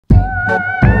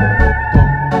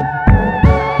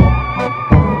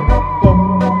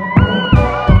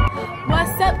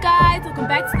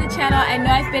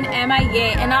am I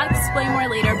yet, and I'll explain more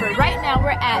later. But right now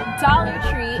we're at Dollar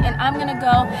Tree, and I'm gonna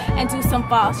go and do some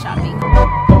fall shopping.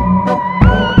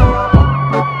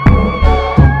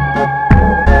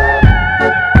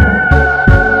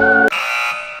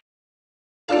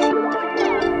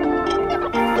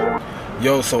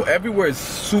 Yo, so everywhere is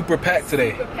super packed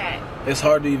today. Super packed. It's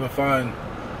hard to even find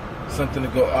something to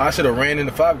go. Oh, I should have ran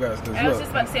into Five Guys. I was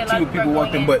just about to say a lot of people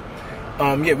walked in, but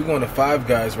yeah, we're going to Five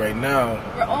Guys right now.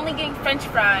 We're only getting French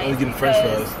fries. Only getting French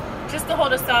fries. Just to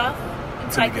hold us off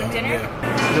until like dinner.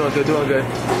 Yeah. Doing good, doing good.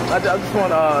 I just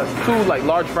want 2 like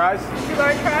large fries. 2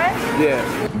 large fries?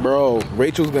 Yeah. Bro,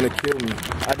 Rachel's gonna kill me.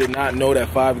 I did not know that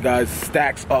Five Guys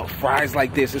stacks up fries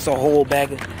like this. It's a whole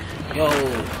bag of,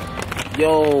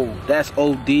 yo, that's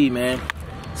OD, man.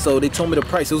 So they told me the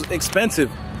price. It was expensive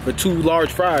for 2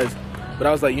 large fries, but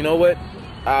I was like, you know what?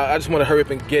 I just want to hurry up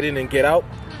and get in and get out.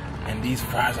 And these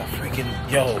fries are freaking,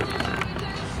 yo,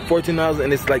 $14,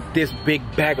 and it's like this big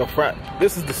bag of fries.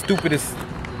 This is the stupidest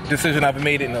decision I've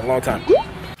made in a long time.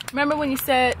 Remember when you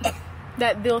said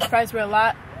that those fries were a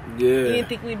lot? Yeah. You didn't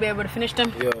think we'd be able to finish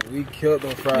them? Yo, we killed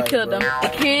them fries. We killed them. The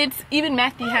kids, even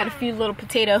Matthew had a few little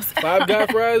potatoes. Five Guy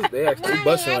fries, they actually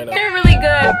busting right now. They're really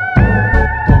good.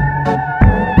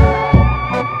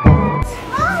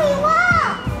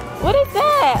 What is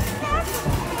that?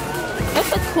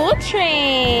 That's a cool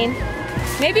train.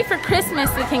 Maybe for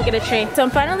Christmas we can get a train. So I'm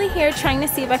finally here trying to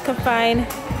see if I can find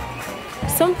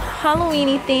some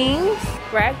Halloween-y things.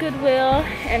 We're at GoodWill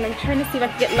and I'm trying to see if I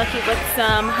can get lucky with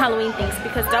some Halloween things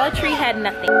because Dollar Tree had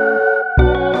nothing.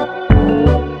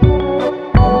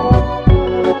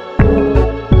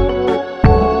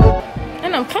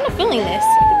 And I'm kind of feeling this.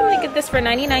 I think I'm gonna get this for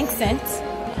 99 cents.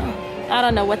 I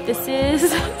don't know what this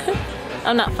is.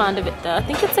 I'm not fond of it though. I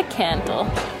think it's a candle.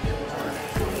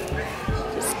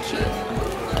 Just cute.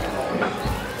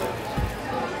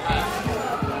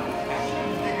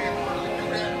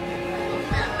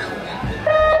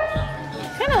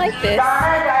 Kinda like this.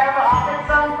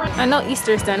 I know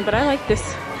Easter's done, but I like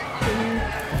this.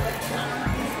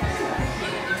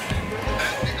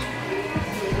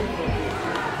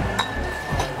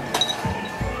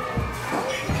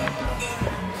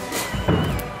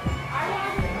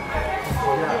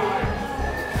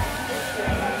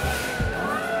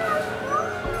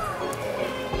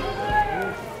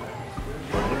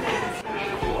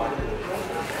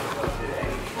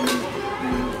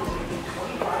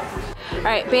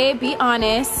 All right, babe, be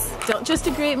honest. Don't just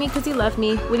agree with me because you love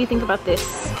me. What do you think about this?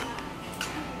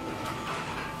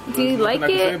 Do you like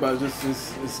it?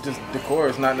 It's just decor.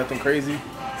 It's not nothing crazy.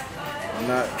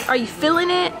 Are you feeling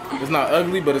it? It's not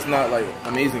ugly, but it's not like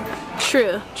amazing.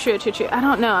 True. I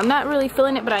don't know. I'm not really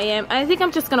feeling it, but I am. I think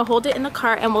I'm just gonna hold it in the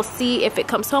car and we'll see if it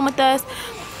comes home with us.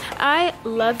 I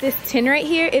love this tin right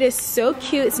here. It is so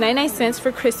cute. It's 99 cents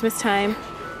for Christmas time.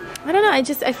 I don't know,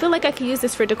 I feel like I could use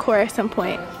this for decor at some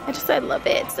point. I love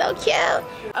it, it's so cute.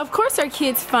 Of course our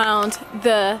kids found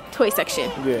the toy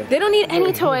section. Yeah. They don't need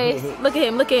any toys. Look at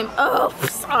him. Oh,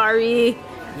 sorry.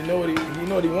 You know what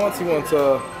he wants? He wants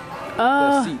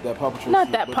that seat, that Paw Patrol not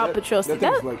seat. That Paw Patrol seat.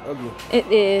 That thing's like ugly. It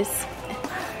is.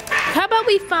 How about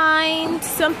we find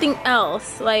something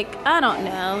else? Like, I don't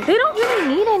know. They don't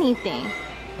really need anything.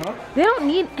 Huh? They don't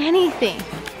need anything.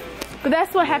 But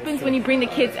that's what happens when you bring the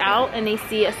kids out and they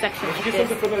see a section like this.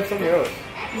 Something for them somewhere else.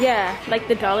 Yeah, like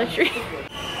the Dollar Tree.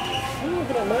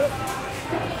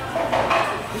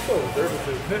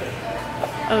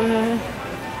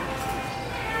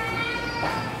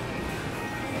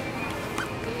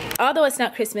 Although it's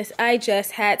not Christmas, I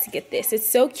just had to get this. It's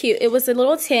so cute. It was a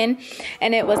little tin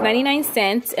and it was 99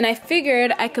 cents. And I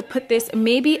figured I could put this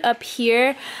maybe up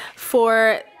here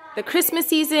for the Christmas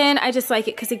season. I just like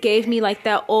it because it gave me like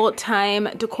that old time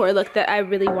decor look that I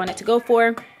really wanted to go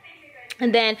for.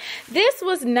 And then this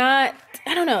was not,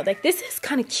 I don't know, like this is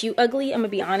kind of cute ugly. I'm gonna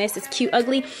be honest, it's cute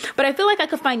ugly, but I feel like I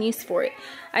could find use for it.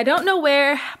 I don't know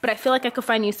where, but I feel like I could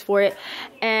find use for it.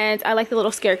 And I like the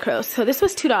little scarecrows. So this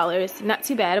was $2, not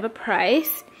too bad of a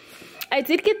price. I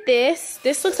did get this.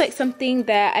 This looks like something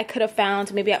that I could have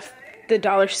found maybe at the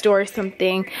dollar store or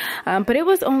something, but it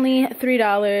was only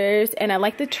 $3, and I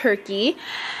like the turkey,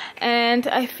 and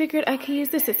I figured I could use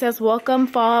this. It says welcome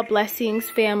fall blessings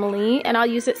family, and I'll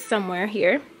use it somewhere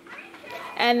here.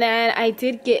 And then I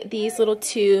did get these little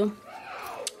 2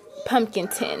 pumpkin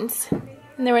tins,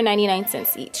 and they were 99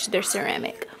 cents each. They're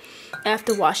ceramic. I have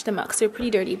to wash them out because they're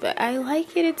pretty dirty, but I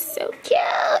like it. It's so cute,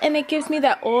 and it gives me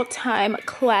that old-time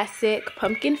classic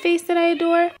pumpkin face that I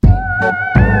adore.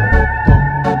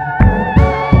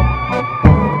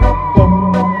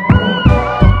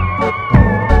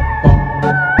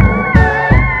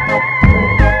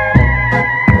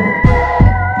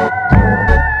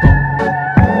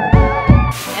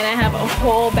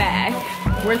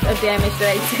 damage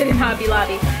that I did in Hobby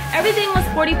Lobby. Everything was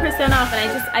 40% off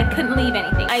and I couldn't leave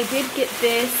anything. I did get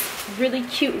this really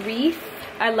cute wreath.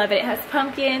 I love it. It has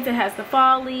pumpkins, it has the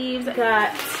fall leaves.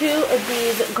 Got 2 of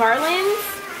these garlands.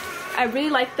 I really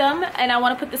like them and I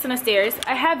want to put this on the stairs.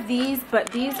 I have these, but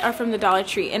these are from the Dollar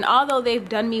Tree, and although they've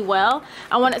done me well,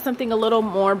 I wanted something a little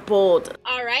more bold.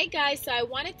 Alright guys, so I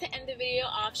wanted to end the video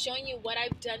off showing you what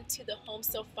I've done to the home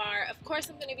so far. Of course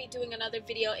I'm going to be doing another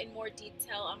video in more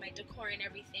detail on my decor and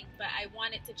everything, but I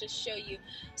wanted to just show you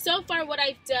so far what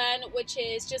I've done, which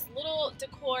is just little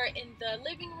decor in the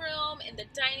living room, in the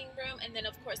dining room, and then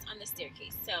of course on the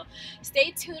staircase. So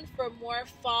stay tuned for more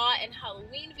fall and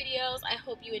Halloween videos. I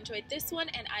hope you enjoyed this one,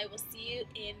 and I will see you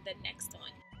in the next one.